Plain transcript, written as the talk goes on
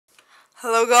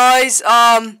Hello guys,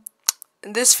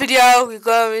 in this video we're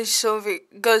going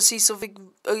to see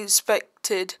something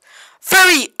unexpected.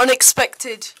 Very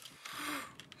unexpected.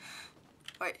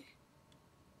 Wait.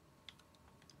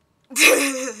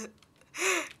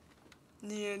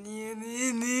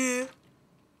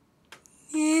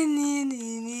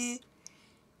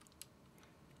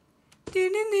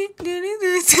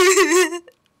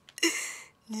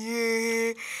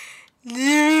 Near.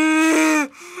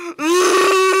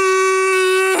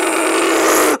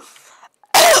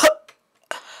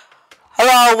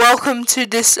 Hello, welcome to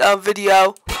this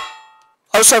video.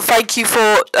 Also, thank you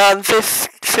for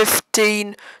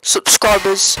 15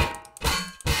 subscribers.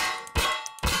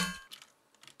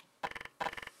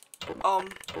 Oh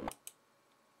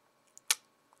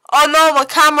no, my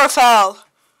camera fell.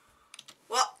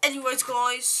 Well, anyways,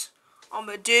 guys, I'm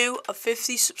gonna do a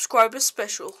 50 subscriber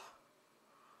special.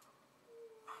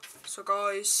 So,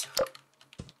 guys,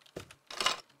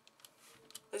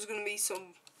 there's gonna be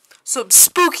some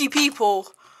spooky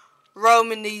people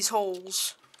roaming these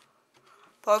halls.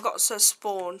 But I got to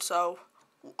spawn, so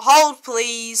hold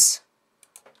please.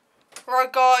 Right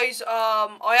guys,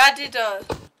 I added a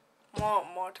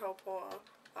my teleporter.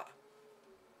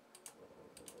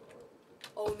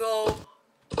 Oh no.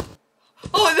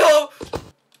 Oh no.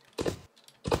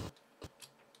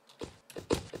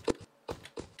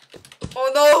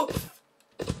 Oh no.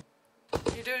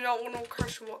 You do not want to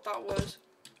question what that was.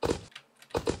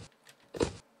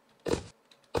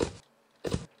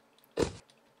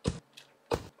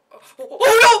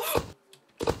 Oh no!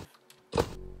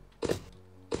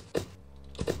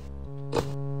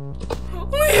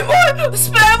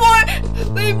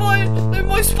 Leave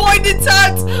my spine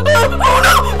intact! Oh no! Oh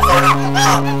no!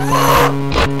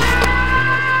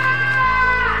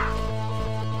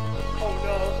 Oh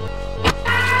no!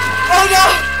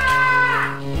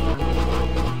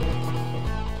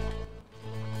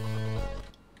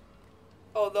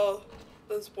 Oh no!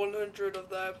 There's 100 of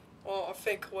them. Oh, I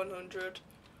think 100.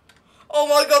 Oh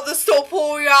my god, they're still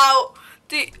pouring out.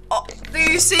 Do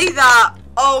you see that?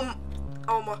 Oh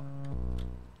my.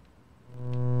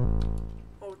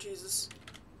 Oh Jesus.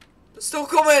 They're still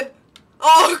coming.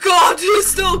 Oh god, they're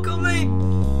still coming.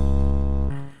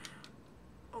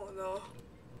 Oh no.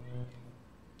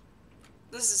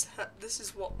 This is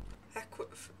what heck.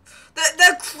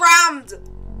 They're crammed.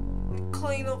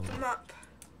 Clean up the map.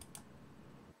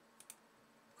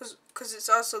 Cause it's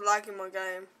also lagging my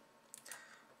game.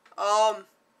 Wow,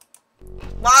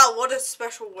 what a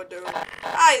special we're doing.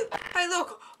 Hey,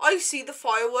 look, I see the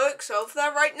fireworks over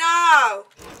there right now.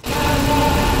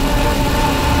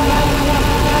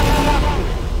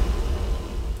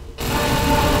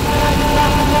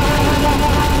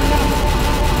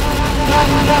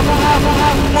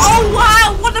 Oh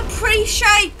wow, what a pretty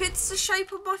shape. It's the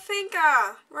shape of my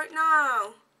finger right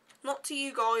now. Not to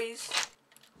you guys.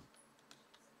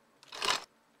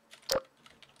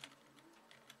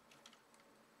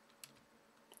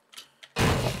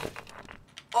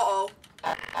 Uh-oh.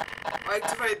 I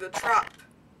activated the trap.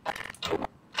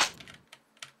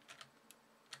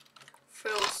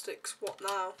 Fiddlesticks, what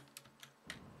now?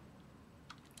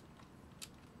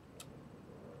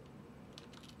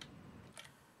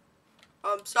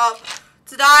 So,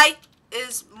 today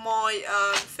is my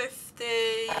 50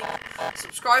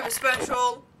 subscriber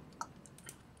special.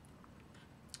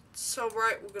 So,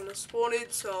 right, we're gonna spawn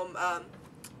in some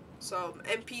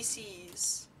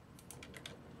NPCs.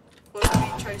 What's gonna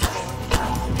be chased by?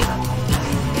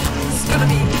 It's gonna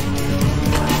be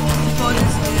fun,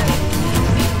 isn't it?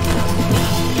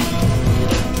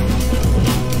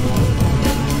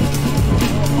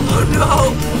 Oh no!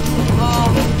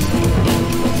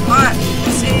 Alright,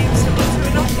 it seems that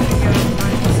we're not gonna go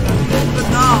right, but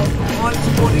now I'm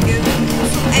spawning in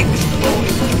some extra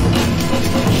noise.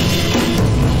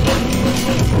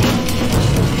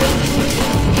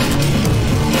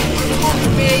 Talk to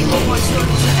me or my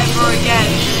sons ever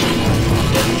again.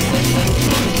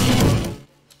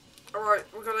 Alright,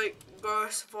 we're gonna go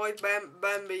survive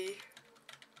Bambi.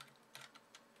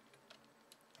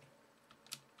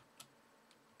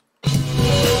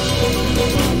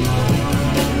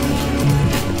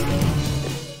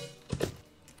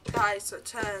 Okay, so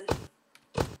 10,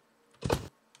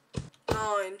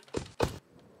 9,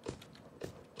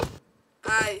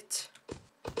 8,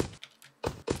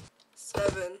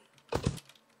 7,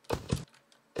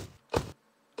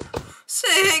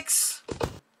 6,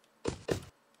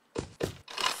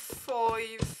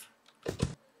 5,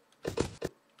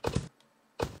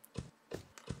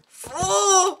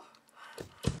 4,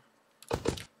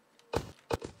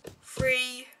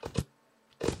 3,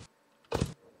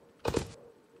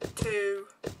 2,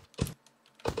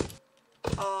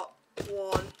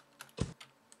 1.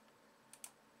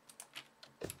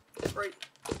 Right.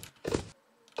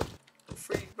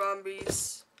 3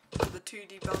 bambis. The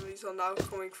 2D bambis are now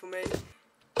coming for me.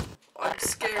 I'm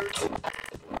scared.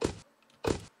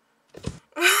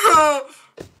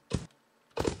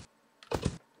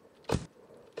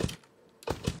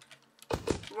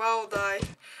 Well, I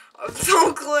have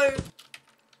no clue.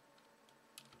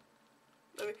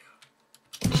 Let me.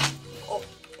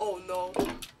 Oh no.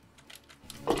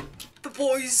 The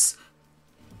boys,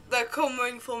 they're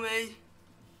coming for me.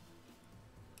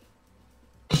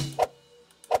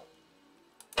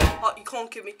 Oh, you can't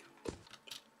kill me.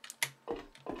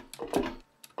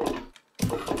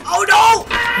 Oh no!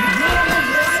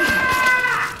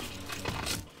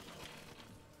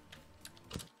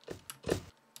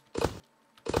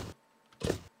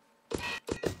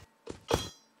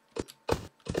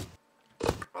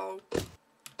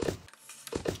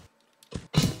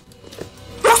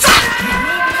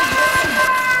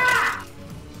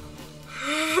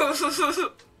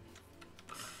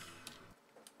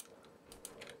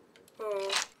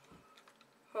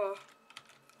 Oh.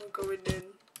 I'm going in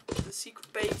the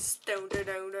secret base. Down.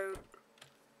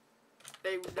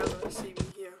 They would never see me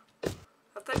here.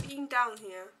 Have they been down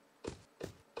here?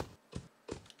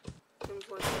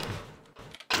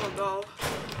 Oh no.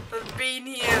 They've been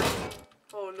here.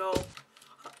 Oh no.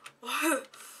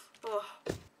 Oh.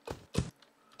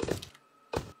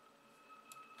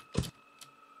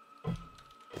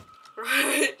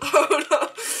 Right. Oh no.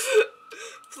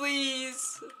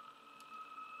 Please.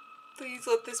 Please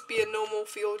let this be a normal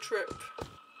field trip.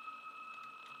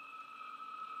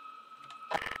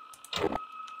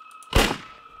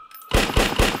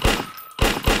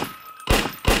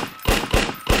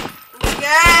 I'm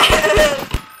scared.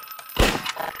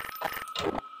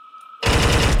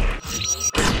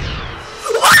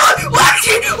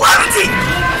 What is he?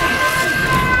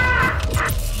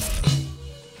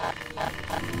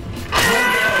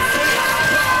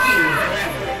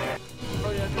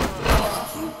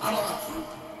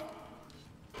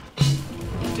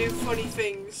 Do funny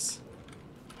things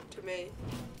to me.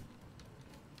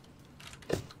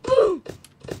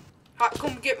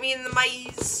 Come get me in the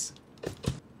maze.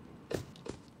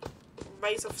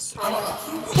 Maze of sorrow.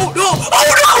 Oh no!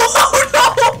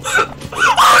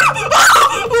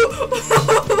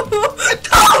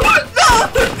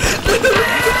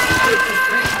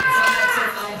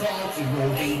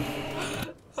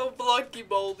 Oh blocky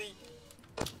moldy.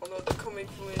 Oh no, they're coming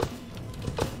for me.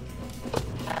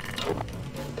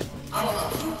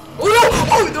 Oh no!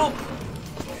 Oh no!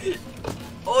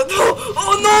 Oh no!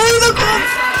 Oh no! The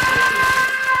cops!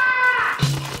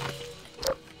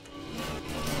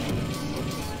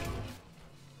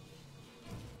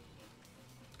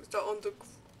 Is that on the?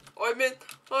 I'm in.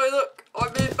 Oh look!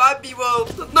 I'm in Bambi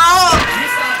world. No!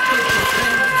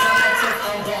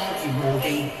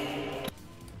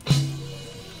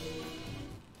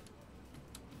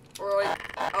 Alright.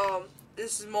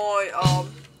 This is my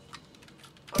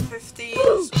 15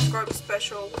 subscriber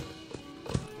special.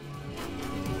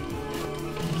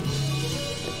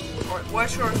 Alright, where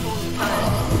should I fall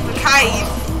the cave?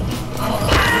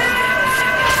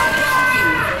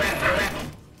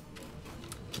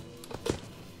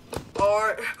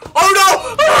 Alright. Oh no!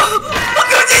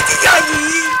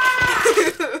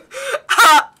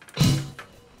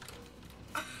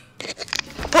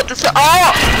 What the fuck?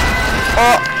 Oh!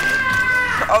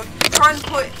 I'll try and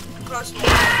put it close to me.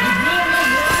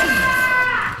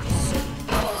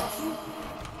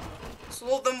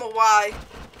 Slow them away.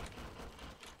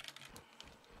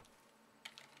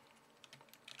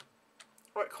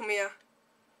 Right, come here.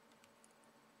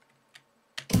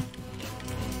 I'm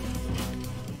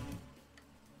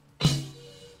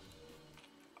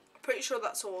pretty sure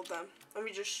that's all of them. Let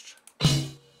me just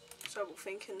start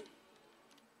thinking.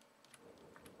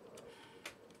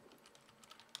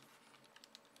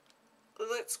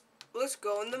 Let's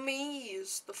go in the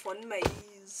maze, the fun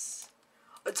maze.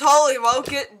 I totally won't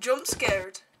get jump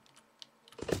scared.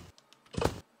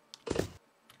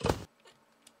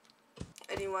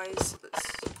 Anyways,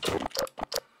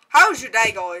 how's your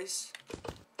day, guys?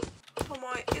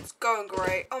 It's going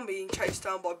great. I'm being chased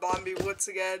down by Bambi once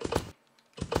again.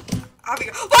 Having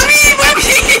a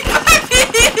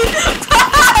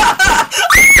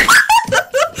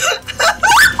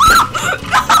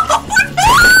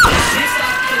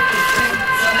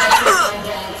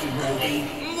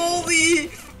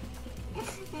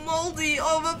Moldy,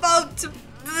 I'm about to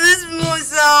piss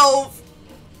myself.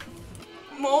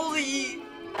 Moldy.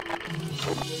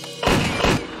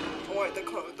 Oh wait,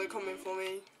 they're coming for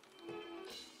me.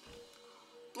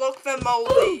 Block them,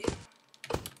 Moldy.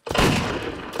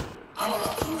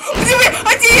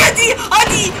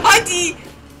 ID.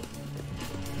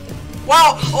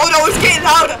 Wow. Oh no, it's getting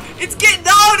louder. It's getting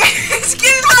louder. It's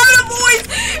getting louder, boys.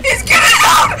 It's getting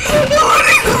louder.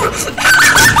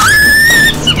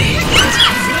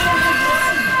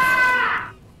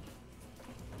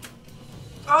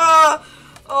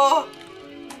 Oh.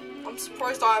 I'm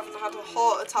surprised I haven't had a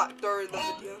heart attack during the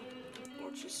video.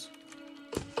 Watch this.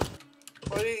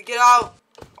 I need to get out.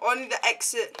 I need to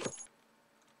exit.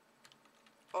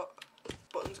 Oh,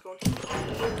 button's gone.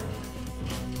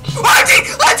 ID!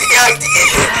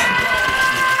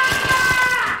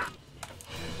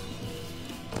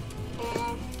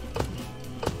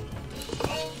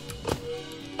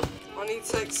 I need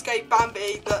to escape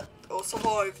Bambi or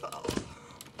survive that.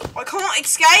 I can't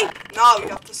escape! No, you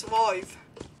have to survive.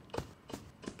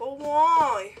 But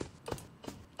why?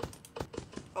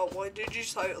 Oh, why did you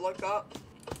say it like that?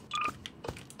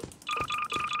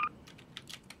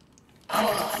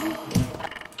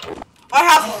 I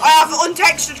have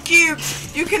untextured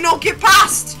cubes. You cannot get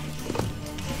past.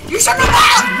 You shut the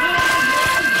mouth.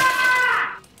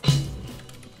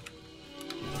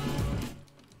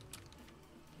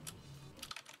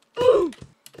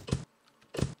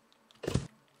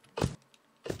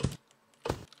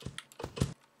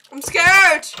 I'm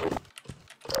scared.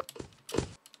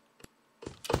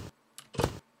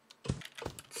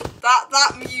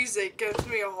 That music gives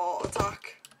me a heart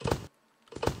attack.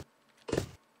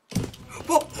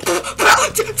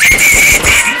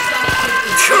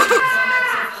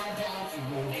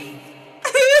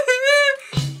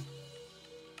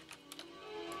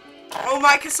 I'll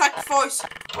make a sacrifice.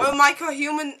 I'll make a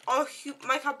human. I'll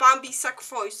make a Bambi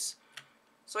sacrifice.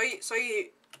 So you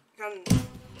can.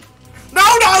 No!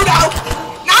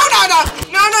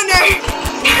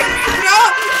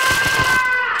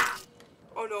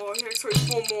 Oh no! I hear there's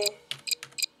one more.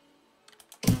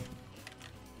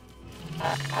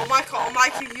 I'll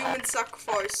make a human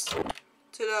sacrifice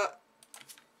to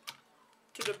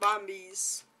the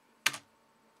Bambis.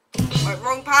 Right,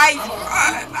 wrong page.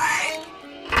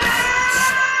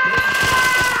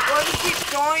 Why do you keep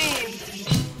dying?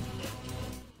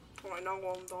 Oh, I know why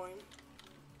I'm dying.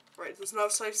 Right, there's no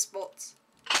safe spots.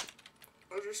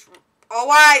 Oh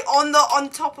wait, on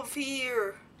top of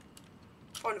here.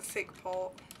 Find a thick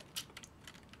part.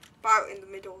 About in the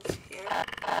middle of here.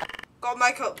 Gotta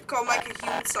make a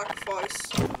human sacrifice.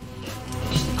 To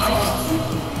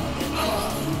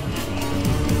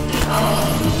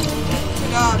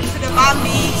the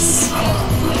Bambis.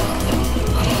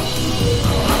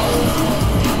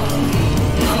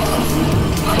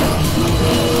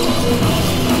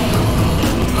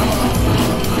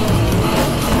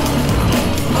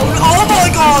 Oh my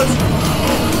god!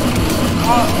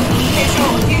 Here's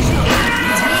your.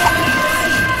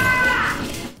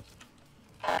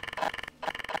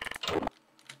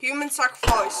 Human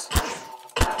sacrifice to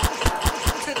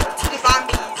the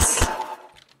Bambis.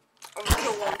 I'm gonna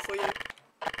kill one for you.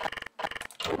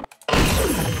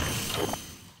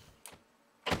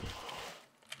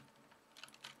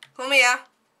 Come here.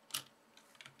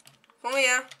 Come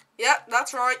here. Yep,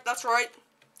 that's right.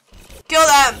 Kill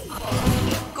them.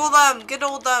 Get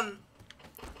all them.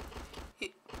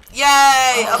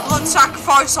 Yay! A blood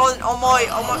sacrifice on my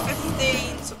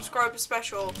 15 subscriber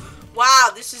special.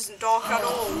 Wow, this isn't dark at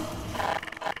all.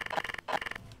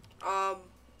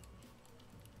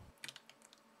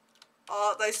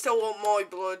 They still want my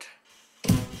blood.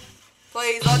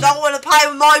 Please, I don't want to pay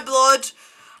with my blood.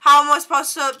 How am I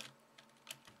supposed to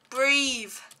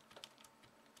breathe?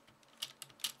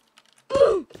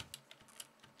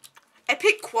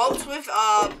 Epic quotes with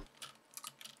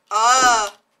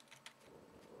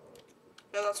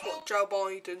yeah, that's what Joe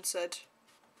Biden said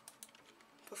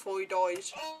before he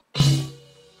died.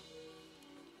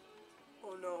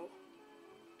 Oh no.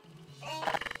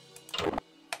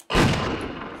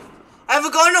 I have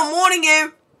a gun, I'm warning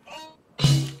you!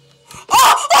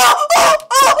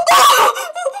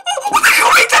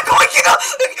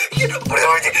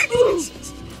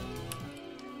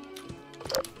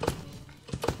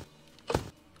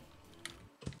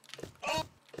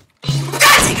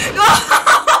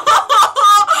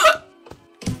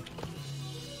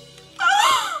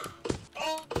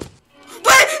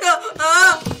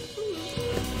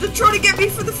 They're trying to get me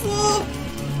for the fall!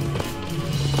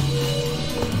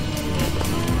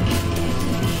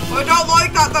 I don't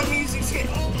like that music's hit.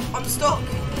 I'm stuck.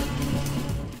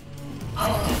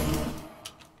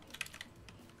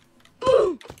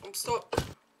 I'm stuck.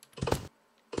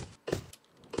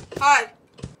 Hi.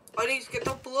 I need to get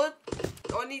that blood.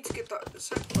 I need to get that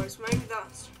sacrifice. Maybe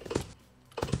that's...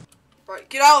 Right,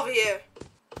 get out of here.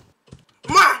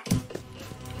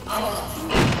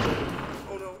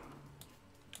 Oh no.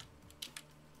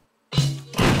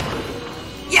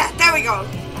 Yeah, there we go.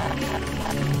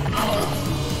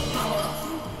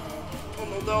 Oh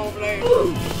no, they're over there.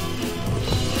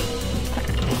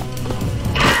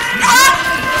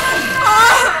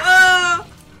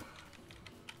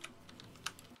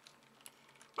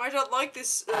 I don't like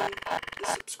this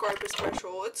subscriber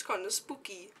special. It's kind of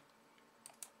spooky.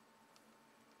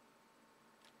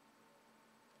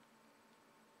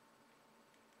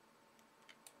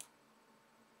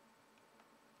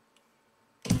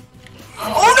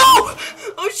 Oh no!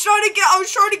 I was trying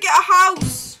to get a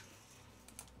house.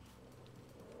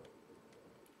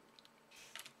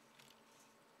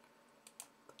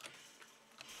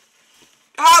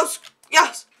 House!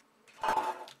 Yes!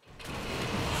 Oh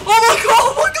my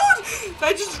god!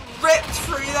 I just ripped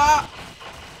through that.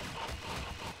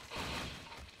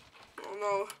 Oh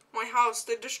no. My house.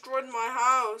 They destroyed my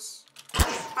house.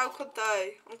 How could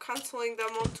they? I'm cancelling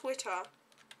them on Twitter.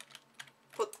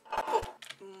 Put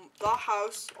that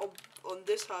house on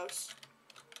this house.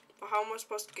 But how am I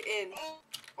supposed to get in?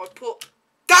 I put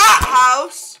that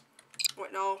house!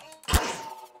 Wait, no.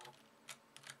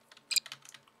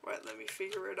 Right, let me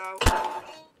figure it out.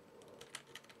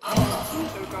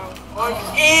 There we go.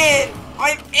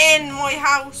 I'm in my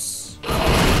house.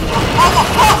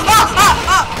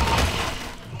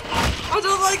 I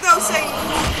don't like those things.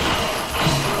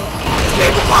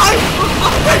 There's people behind.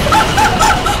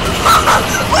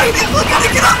 Wait, I gotta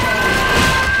get up.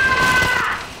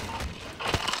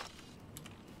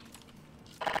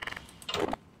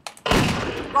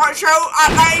 Right, so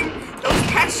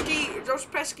those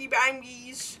pesky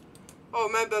bangies. Oh,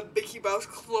 remember Mickey Mouse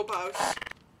Clubhouse.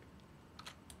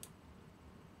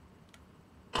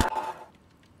 Oh,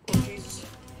 Jesus.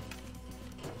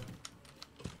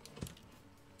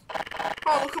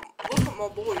 Oh, look at my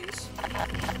boys.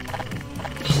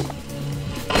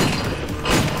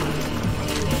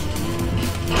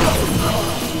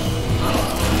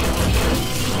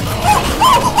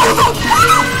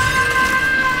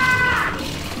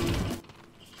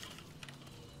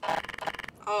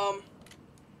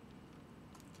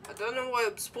 I don't know why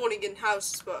I'm spawning in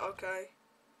houses, but okay.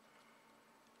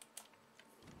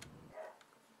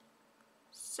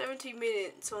 70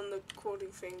 minutes on the recording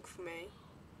thing for me.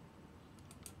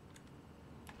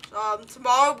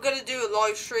 Tomorrow I'm gonna do a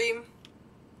live stream.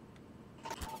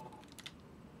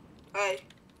 Hey.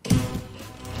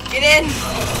 Get in!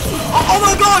 Oh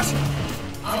my god!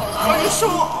 I just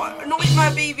saw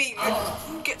Nightmare Baby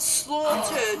get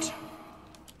slaughtered.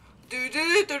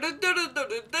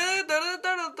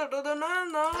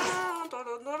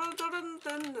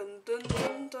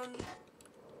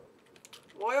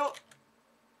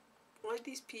 Why are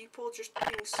these people just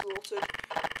being slaughtered?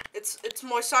 It's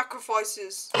my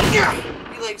sacrifices. Your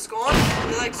leg's gone.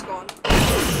 Your leg's gone.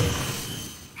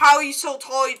 How are you so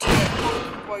tied to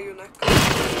it? By your neck.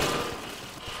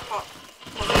 Oh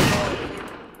my god,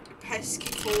 you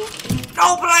pesky fool.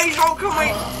 No, please don't come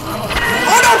in.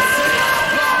 Oh no!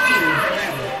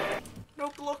 No,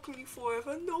 block me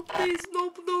forever. No, please,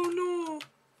 no.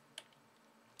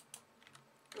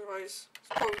 Anyways, it's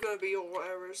probably gonna be all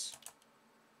errors.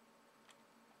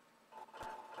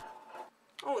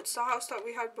 Oh, it's the house that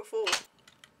we had before.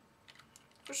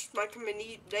 Just like a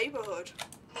mini neighborhood.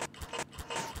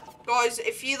 Guys,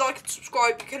 if you like and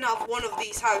subscribe, you can have one of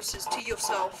these houses to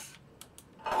yourself.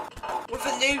 With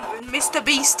a new Mr.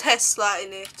 Beast Tesla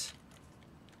in it.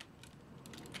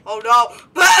 Oh no.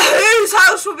 But whose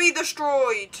house will be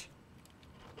destroyed?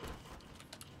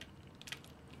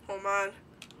 Oh man.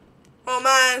 Oh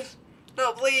man.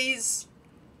 No, please.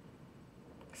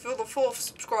 If you're the 4th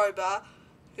subscriber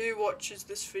who watches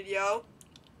this video,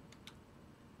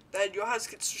 then your house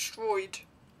gets destroyed.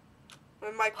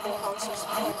 We make more houses.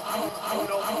 Oh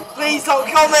no. Please don't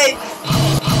kill me!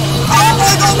 Oh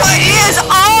my god, my ears!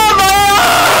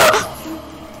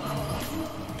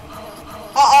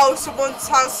 Uh-oh, someone's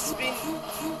house has been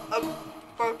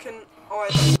broken.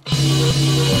 Alright.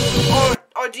 Oh,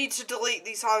 I need to delete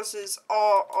these houses.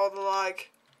 Oh, the lag.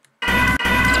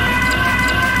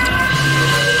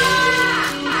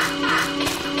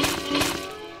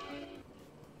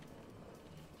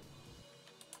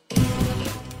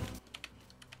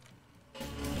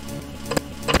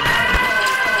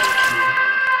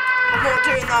 I'm not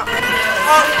doing that.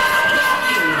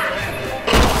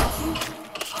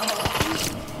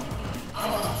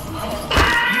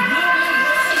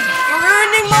 You're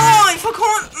ruining my life. I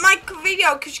can't make a video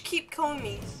because you keep calling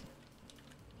me.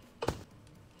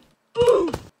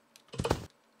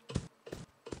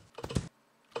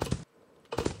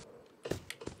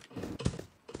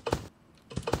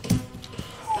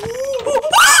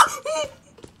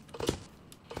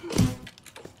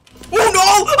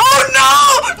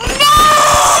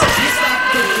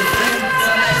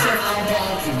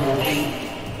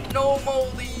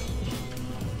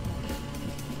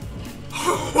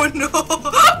 Oh no!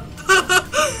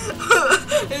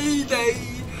 Hey, day.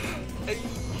 Hey,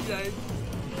 day.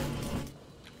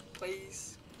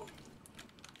 Please.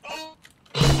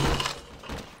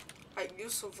 Hey, you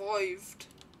survived.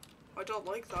 I don't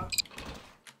like that.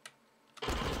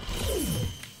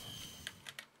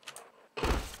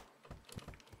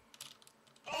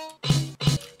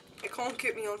 It can't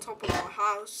get me on top of my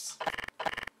house.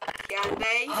 Can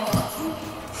they?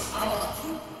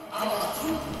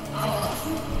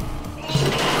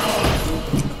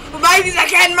 Well, maybe they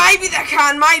can, maybe they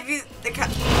can, maybe they can.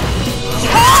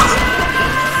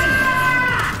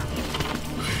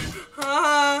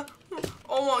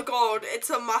 Oh my god, it's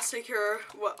a massacre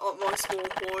at my small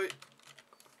point.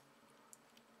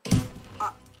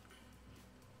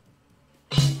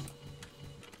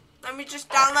 Let me just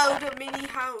download a mini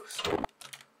house.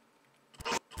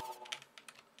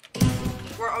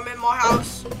 Where I'm in my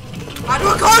house. How do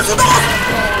I close the door?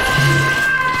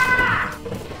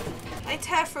 I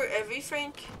tear through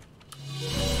everything.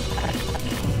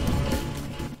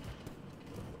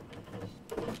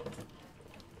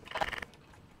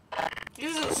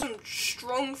 These are some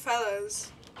strong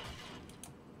fellas.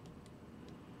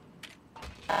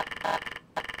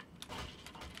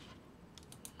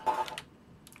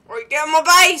 Alright, get in my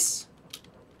base!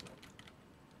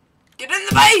 Get in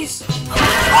the base!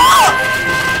 Oh!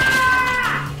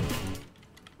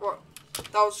 Right,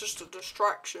 that was just a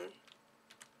distraction.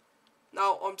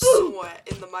 Now I'm somewhere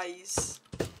in the maze.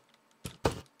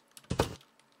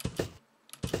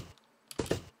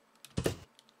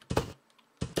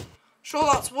 Sure,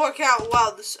 that's working out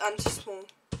well, this anti-spawn.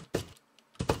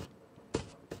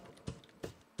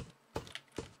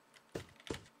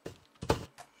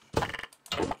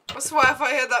 I swear if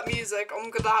I hear that music,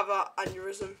 I'm gonna have an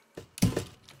aneurysm.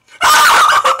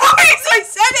 I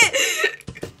said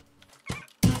it!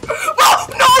 Oh,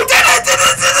 no, did it!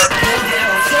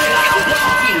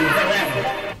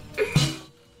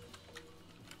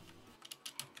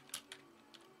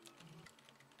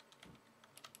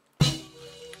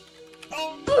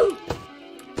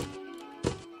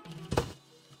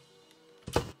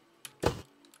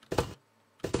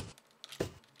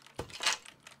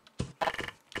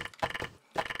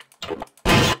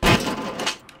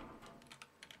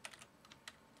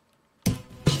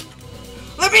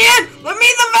 Let me in! Let me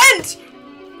in the vent!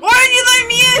 Why aren't you letting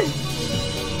me in?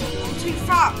 I'm too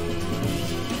fat.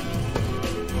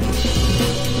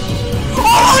 Oh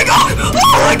my god!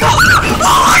 Oh my god!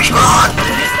 Oh my god!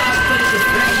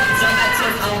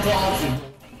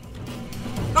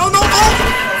 No, no, no!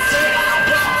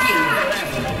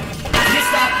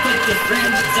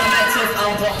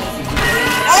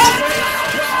 Oh!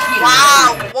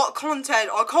 Wow, what content?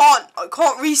 I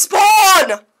can't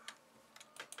respawn!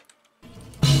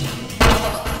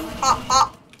 Ha ha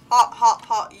ha ha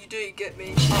ha! You do get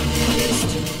me.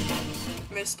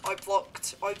 Missed. I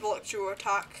blocked your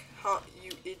attack. Ha!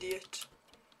 You idiot.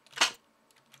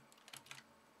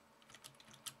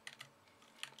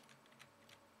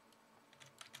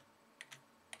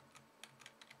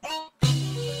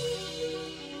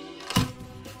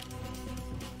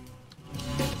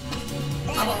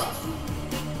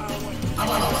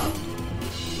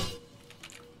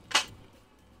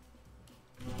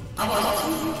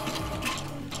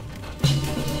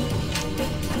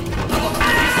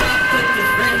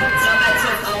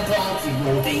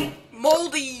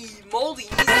 Moldy.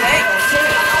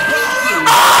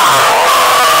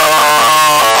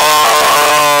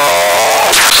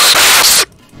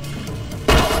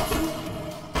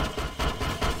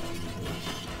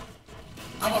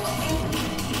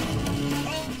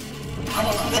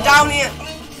 They're down here.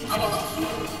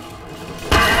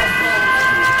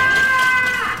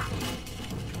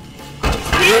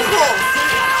 People.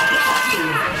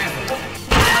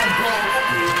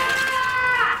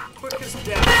 Quick as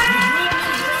death.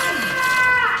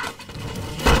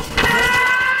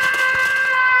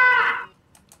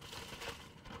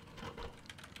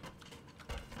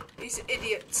 These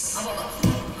idiots.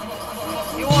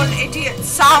 You want an idiot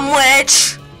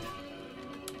sandwich?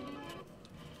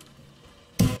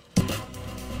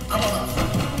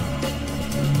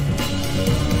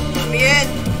 Let me in.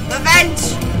 The vent.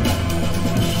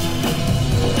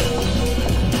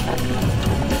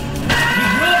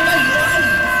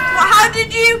 Well, how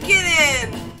did you get in?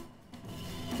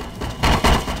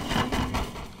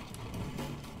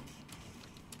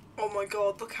 Oh my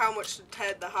god, look how much to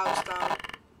tear the house down.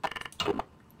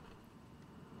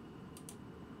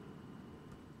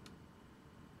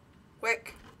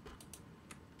 Quick.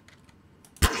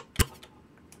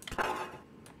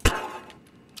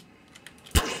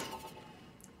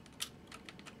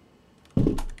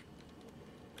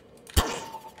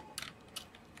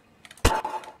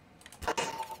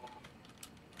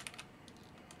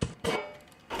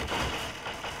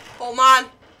 Oh man.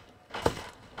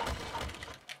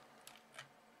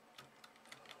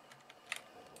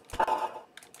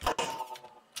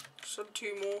 Some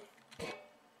 2 more.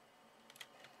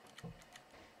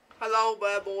 Hello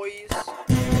there, boys.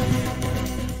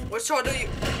 What should I do?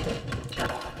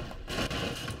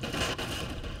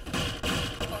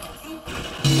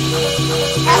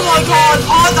 Oh my god!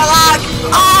 Oh the lag!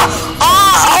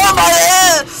 Oh my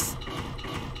ears!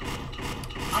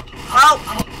 Help!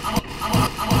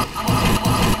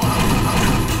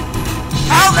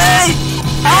 Help me!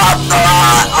 Help the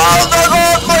lag! Oh my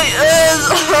god, my ears!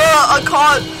 I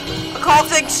can't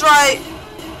think straight.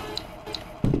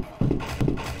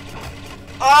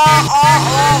 I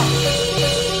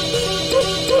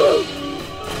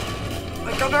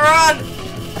gotta run!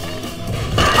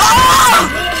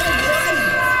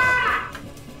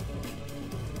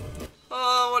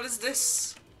 What is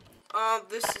this?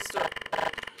 This is the...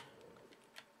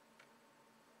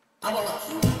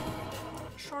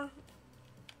 Sure.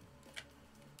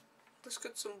 Let's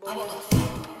get some balloons.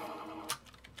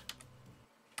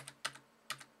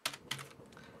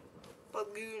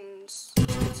 Balloons.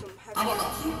 Let's get some heavy.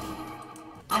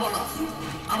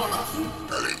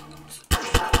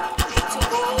 Some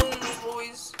balloons,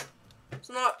 boys. It's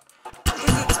not...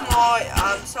 Because it's my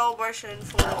celebration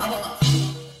for...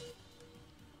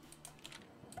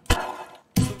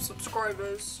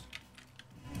 subscribers.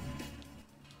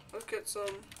 Let's get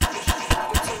some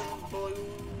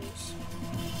balloons.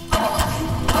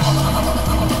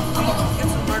 Get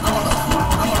some regular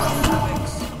mix.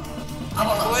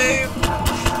 Blue.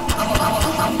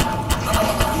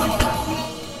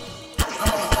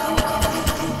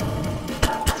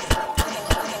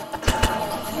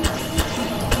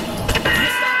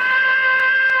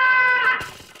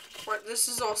 Right, this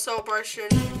is our celebration.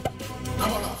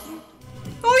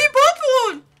 Oh, you bought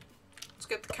one! Let's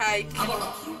get the cake.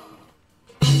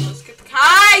 Let's get the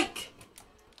cake!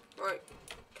 Right,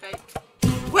 cake.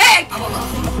 Quick!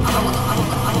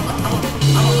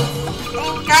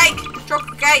 Cake!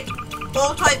 Chocolate cake!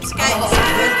 All types of cakes.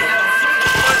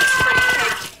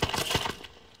 Cake.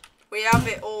 We have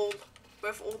it all.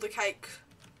 With all the cake.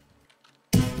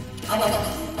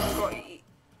 Gotta eat.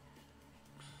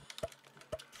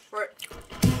 Right.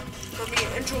 Let me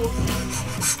enjoy.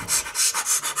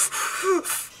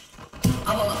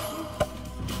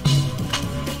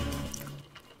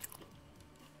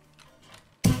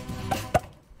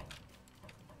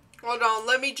 Hold on,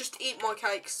 let me just eat my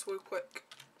cakes real quick.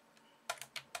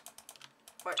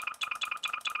 Wait.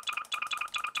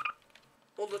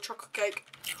 All the chocolate cake.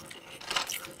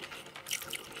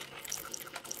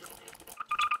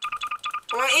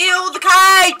 I want to eat all the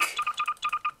cake!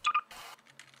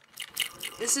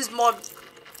 This is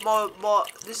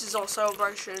this is our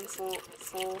celebration for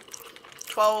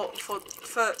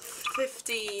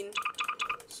 15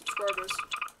 subscribers.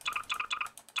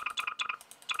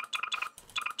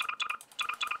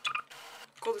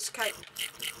 Call this cake.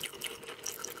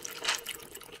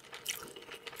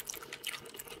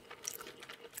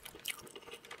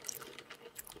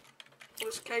 Call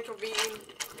this cake I've eaten.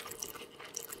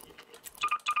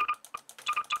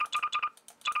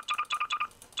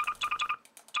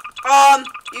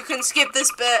 You can skip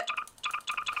this bit.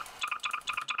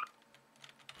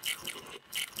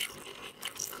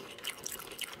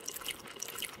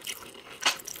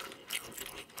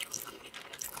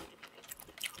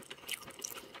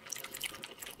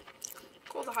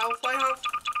 All the health I have.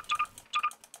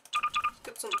 Let's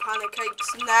get some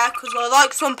pancakes in there, because I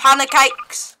like some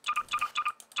pancakes.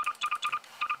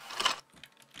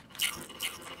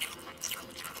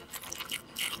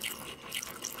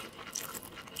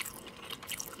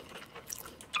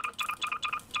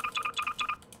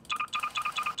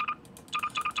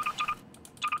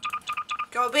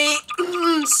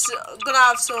 Gonna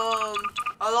have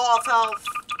a lot of health.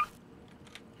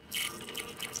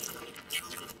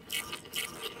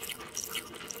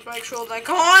 Make sure they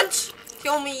can't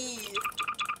kill me.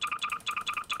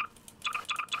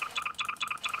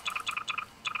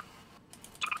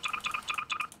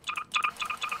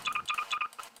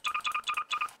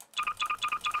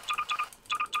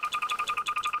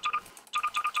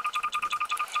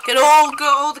 Get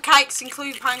all the cakes,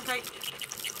 including pancakes.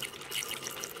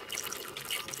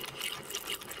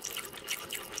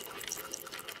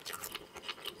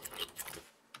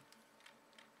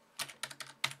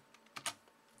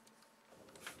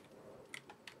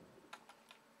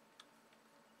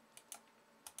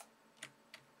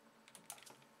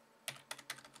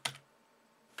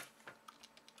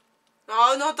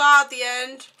 No, not that at the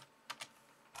end.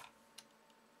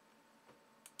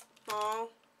 No.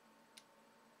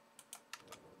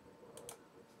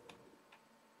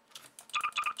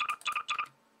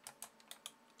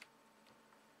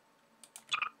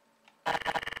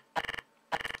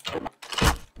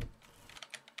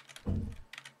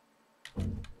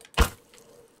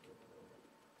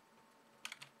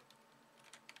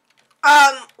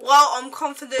 Well, I'm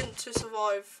confident to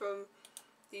survive from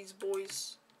these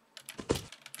boys.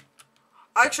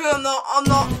 Actually, I'm not. Oh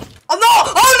no!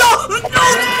 No!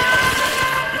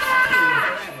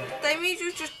 They made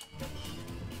you just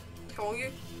kill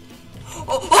you.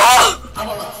 Oh!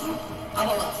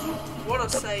 What a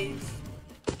save.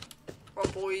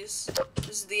 Right, boys. This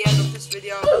is the end of this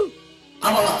video.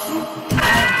 I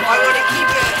want to keep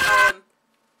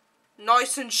it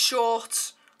nice and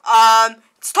short.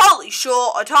 It's totally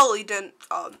short. I totally didn't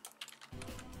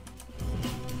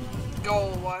go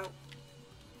a while.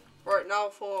 Right now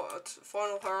for a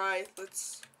final hooray,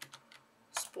 let's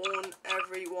spawn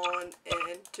everyone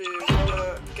into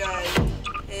the game,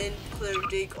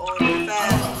 including on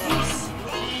fairness.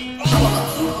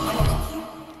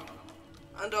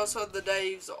 And also the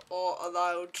Daves are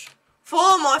allowed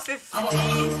for my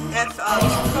 50th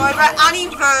subscriber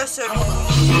anniversary.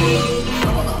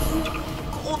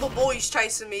 Got all the boys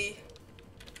chasing me.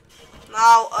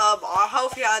 Now, I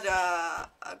hope you had a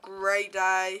great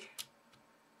day.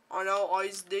 I know I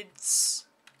did.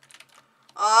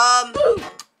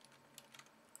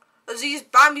 These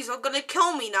bambis are gonna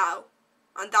kill me now.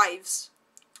 And Daves.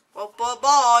 Well,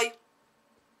 bye-bye.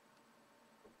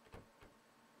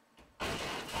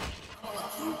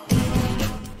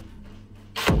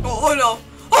 Oh no!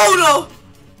 Oh no!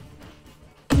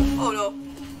 Oh no!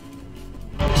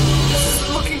 This is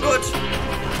looking good.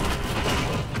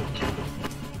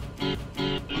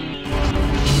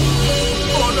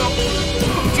 Oh no!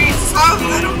 Oh, Jesus! How have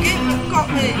they not got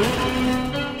me?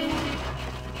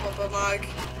 Oh, the lag.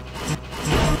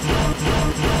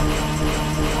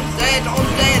 I'm dead! I'm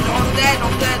dead! I'm dead!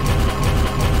 I'm dead!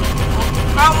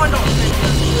 How am I not dead?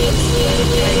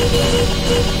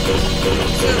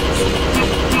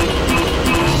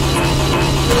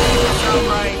 So